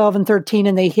 12 and 13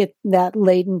 and they hit that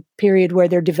latent period where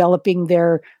they're developing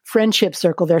their friendship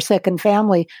circle, their second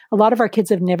family, a lot of our kids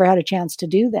have never had a chance to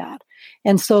do that.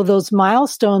 And so those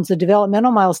milestones, the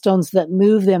developmental milestones that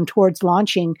move them towards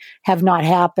launching, have not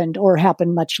happened, or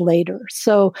happened much later.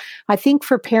 So I think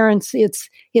for parents, it's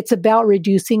about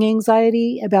reducing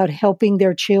anxiety, about helping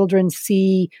their children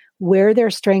see where their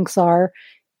strengths are,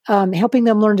 helping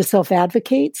them learn to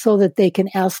self-advocate so that they can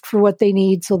ask for what they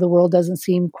need, so the world doesn't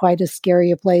seem quite as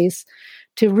scary a place,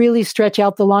 to really stretch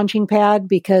out the launching pad,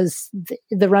 because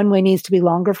the runway needs to be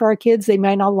longer for our kids. They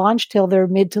might not launch till their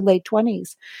mid to late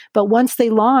 20s. But once they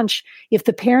launch, if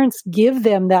the parents give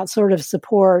them that sort of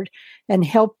support and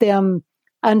help them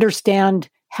understand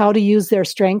how to use their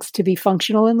strengths to be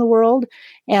functional in the world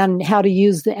and how to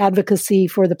use the advocacy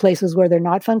for the places where they're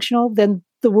not functional, then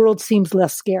the world seems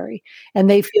less scary and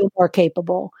they feel more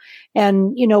capable.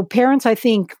 And, parents, I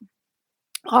think,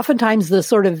 oftentimes the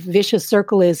sort of vicious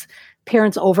circle is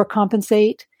parents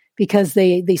overcompensate because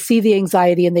they see the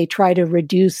anxiety and they try to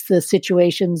reduce the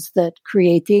situations that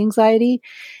create the anxiety.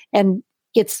 And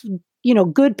it's,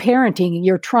 good parenting.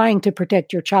 You're trying to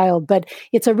protect your child, but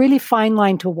it's a really fine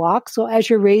line to walk. So as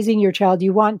you're raising your child,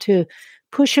 you want to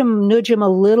push them, nudge them a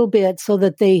little bit so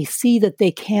that they see that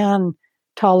they can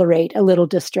tolerate a little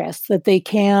distress, that they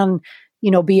can,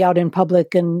 be out in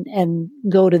public and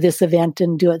go to this event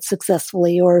and do it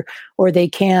successfully, or they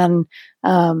can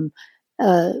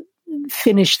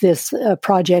finish this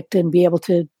project and be able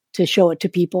to show it to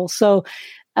people. So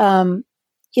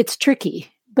it's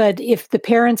tricky. But if the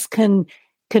parents can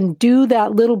do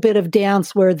that little bit of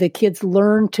dance where the kids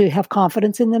learn to have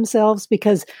confidence in themselves,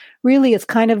 because really it's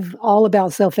kind of all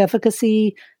about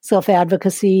self-efficacy,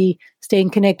 self-advocacy,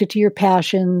 staying connected to your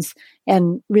passions,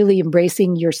 and really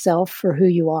embracing yourself for who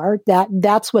you are.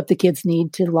 That's what the kids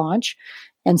need to launch.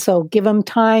 And so give them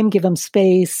time, give them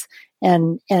space,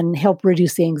 and help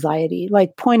reduce the anxiety.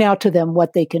 Like point out to them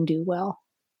what they can do well.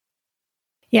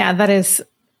 Yeah, that is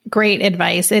great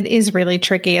advice. It is really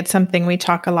tricky. It's something we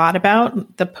talk a lot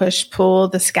about, the push-pull,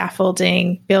 the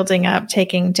scaffolding, building up,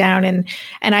 taking down. And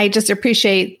I just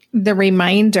appreciate the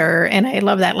reminder. And I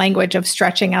love that language of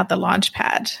stretching out the launch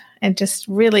pad and just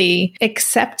really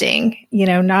accepting,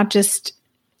 not just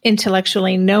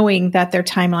intellectually knowing that their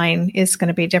timeline is going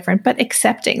to be different, but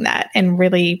accepting that and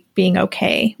really being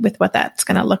okay with what that's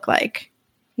going to look like.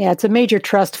 Yeah, it's a major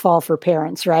trust fall for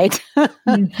parents, right?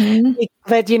 Mm-hmm.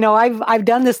 But, I've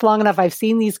done this long enough. I've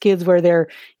seen these kids where they're,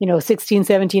 16,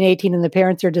 17, 18, and the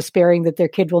parents are despairing that their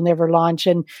kid will never launch.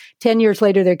 And 10 years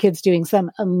later, their kid's doing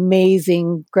some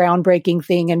amazing, groundbreaking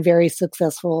thing and very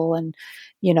successful. And,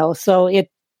 so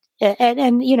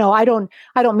I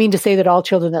don't mean to say that all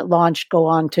children that launch go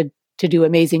on to do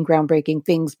amazing, groundbreaking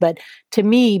things. But to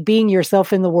me, being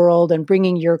yourself in the world and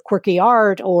bringing your quirky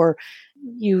art, or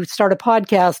you start a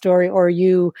podcast, or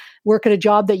you work at a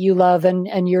job that you love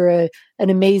and you're an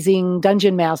amazing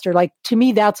dungeon master. Like, to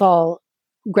me, that's all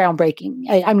groundbreaking.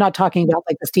 I'm not talking about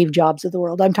like the Steve Jobs of the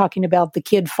world. I'm talking about the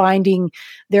kid finding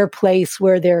their place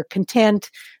where they're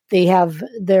content. They have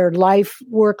their life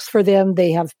works for them.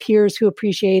 They have peers who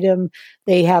appreciate them.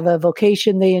 They have a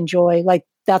vocation they enjoy. Like,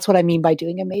 that's what I mean by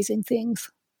doing amazing things.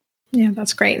 Yeah,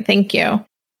 that's great. Thank you.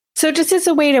 So just as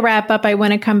a way to wrap up, I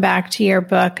want to come back to your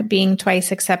book, Being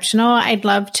Twice Exceptional. I'd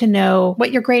love to know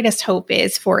what your greatest hope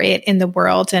is for it in the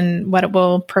world and what it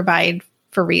will provide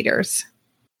for readers.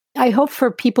 I hope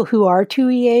for people who are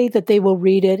 2EA that they will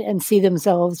read it and see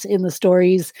themselves in the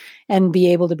stories and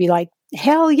be able to be like,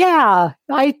 hell yeah,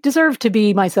 I deserve to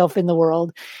be myself in the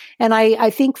world. And I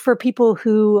think for people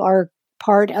who are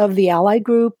part of the allied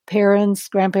group, parents,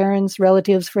 grandparents,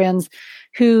 relatives, friends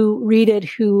who read it,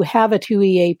 who have a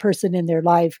 2EA person in their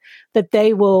life, that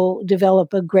they will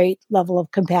develop a great level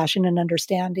of compassion and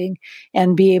understanding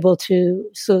and be able to,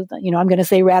 I'm going to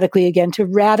say radically again, to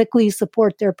radically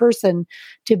support their person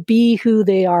to be who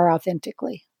they are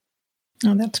authentically.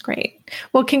 Oh, that's great.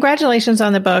 Well, congratulations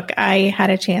on the book. I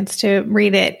had a chance to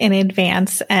read it in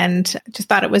advance and just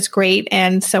thought it was great.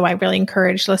 And so I really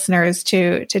encourage listeners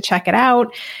to check it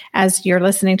out. As you're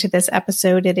listening to this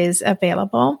episode, it is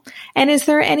available. And is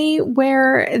there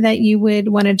anywhere that you would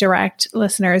want to direct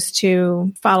listeners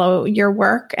to follow your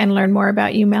work and learn more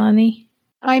about you, Melanie?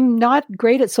 I'm not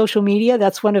great at social media.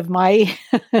 That's one of my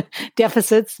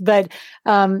deficits, but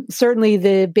certainly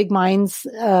the Big Minds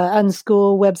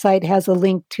Unschool website has a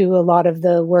link to a lot of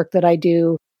the work that I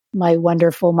do. My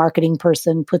wonderful marketing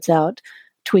person puts out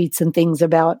tweets and things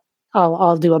about,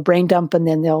 I'll do a brain dump and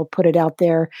then they'll put it out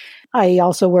there. I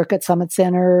also work at Summit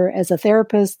Center as a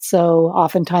therapist, so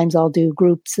oftentimes I'll do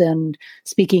groups and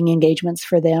speaking engagements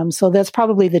for them. So that's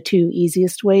probably the two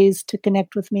easiest ways to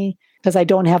connect with me, because I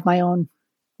don't have my own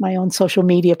social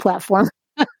media platform.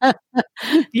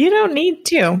 You don't need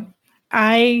to.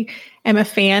 I am a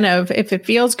fan of, if it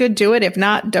feels good, do it. If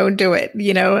not, don't do it.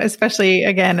 Especially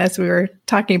again, as we were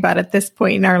talking about at this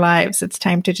point in our lives, it's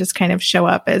time to just kind of show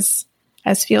up as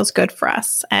feels good for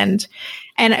us. And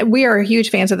we are huge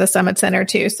fans of the Summit Center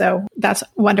too. So that's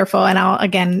wonderful.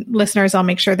 And listeners, I'll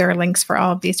make sure there are links for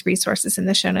all of these resources in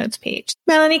the show notes page.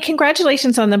 Melanie,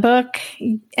 congratulations on the book.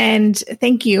 And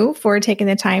thank you for taking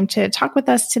the time to talk with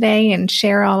us today and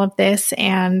share all of this.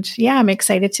 And yeah, I'm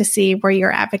excited to see where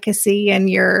your advocacy and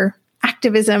your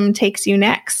activism takes you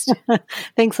next.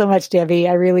 Thanks so much, Debbie.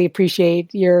 I really appreciate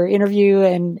your interview,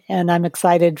 and I'm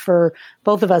excited for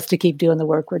both of us to keep doing the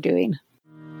work we're doing.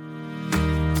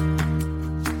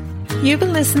 You've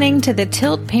been listening to the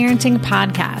Tilt Parenting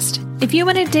Podcast. If you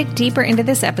want to dig deeper into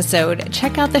this episode,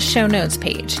 check out the show notes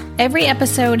page. Every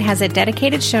episode has a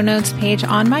dedicated show notes page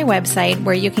on my website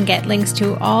where you can get links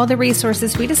to all the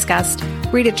resources we discussed,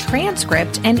 read a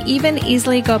transcript, and even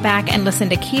easily go back and listen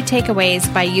to key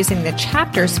takeaways by using the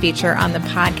chapters feature on the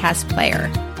podcast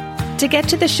player. To get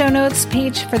to the show notes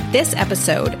page for this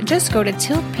episode, just go to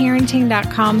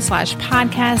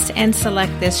tiltparenting.com/podcast and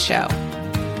select this show.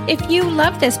 If you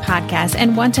love this podcast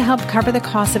and want to help cover the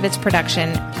cost of its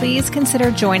production, please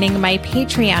consider joining my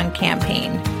Patreon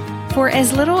campaign. For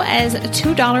as little as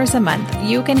 $2 a month,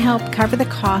 you can help cover the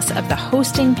cost of the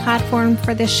hosting platform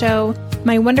for this show,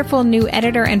 my wonderful new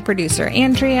editor and producer,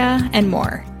 Andrea, and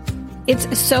more. It's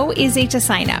so easy to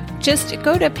sign up. Just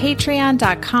go to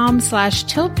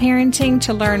patreon.com/tiltparenting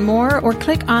to learn more, or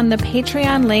click on the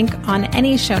Patreon link on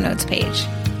any show notes page.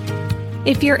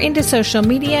 If you're into social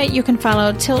media, you can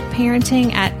follow Tilt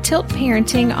Parenting at Tilt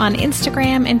Parenting on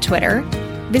Instagram and Twitter.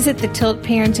 Visit the Tilt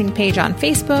Parenting page on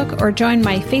Facebook or join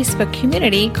my Facebook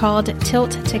community called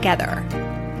Tilt Together.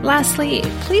 Lastly,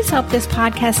 please help this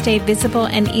podcast stay visible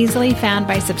and easily found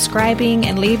by subscribing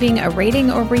and leaving a rating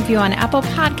or review on Apple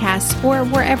Podcasts or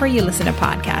wherever you listen to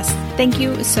podcasts. Thank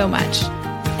you so much.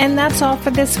 And that's all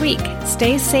for this week.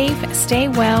 Stay safe, stay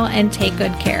well, and take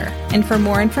good care. And for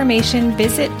more information,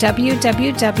 visit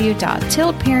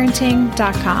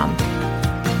www.tiltparenting.com.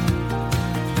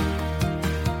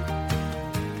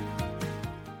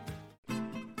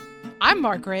 I'm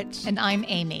Margaret. And I'm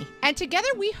Amy. And together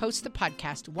we host the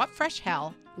podcast, What Fresh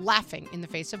Hell? Laughing in the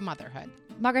Face of Motherhood.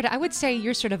 Margaret, I would say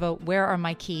you're sort of a where are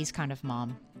my keys kind of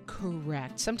mom.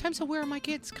 Correct. Sometimes a where are my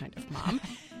kids kind of mom.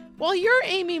 Well, you're,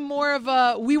 Amy, more of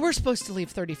a we were supposed to leave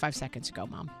 35 seconds ago,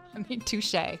 Mom. I mean,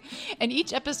 touche. In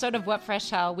each episode of What Fresh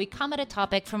Hell, we come at a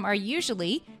topic from our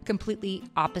usually completely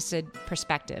opposite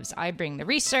perspectives. I bring the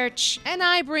research. And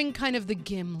I bring kind of the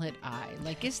gimlet eye.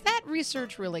 Like, is that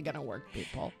research really going to work,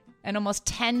 people? And almost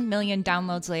 10 million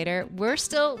downloads later, we're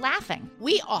still laughing.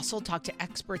 We also talk to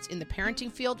experts in the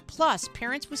parenting field, plus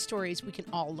parents with stories we can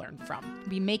all learn from.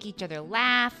 We make each other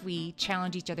laugh, we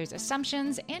challenge each other's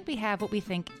assumptions, and we have what we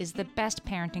think is the best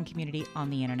parenting community on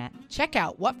the internet. Check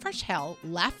out What Fresh Hell?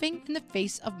 Laughing in the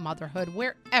Face of Motherhood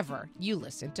wherever you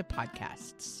listen to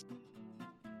podcasts.